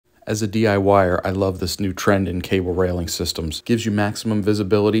As a DIYer, I love this new trend in cable railing systems. It gives you maximum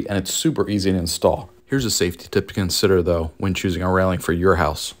visibility and it's super easy to install. Here's a safety tip to consider though when choosing a railing for your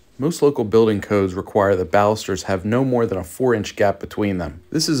house. Most local building codes require that balusters have no more than a 4-inch gap between them.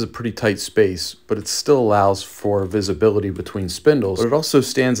 This is a pretty tight space, but it still allows for visibility between spindles, but it also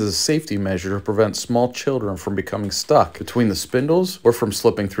stands as a safety measure to prevent small children from becoming stuck between the spindles or from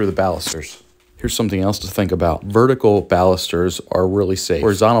slipping through the balusters. Here's something else to think about. Vertical balusters are really safe.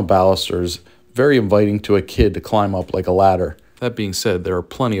 Horizontal balusters, very inviting to a kid to climb up like a ladder. That being said, there are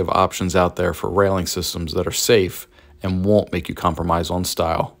plenty of options out there for railing systems that are safe and won't make you compromise on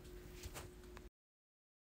style.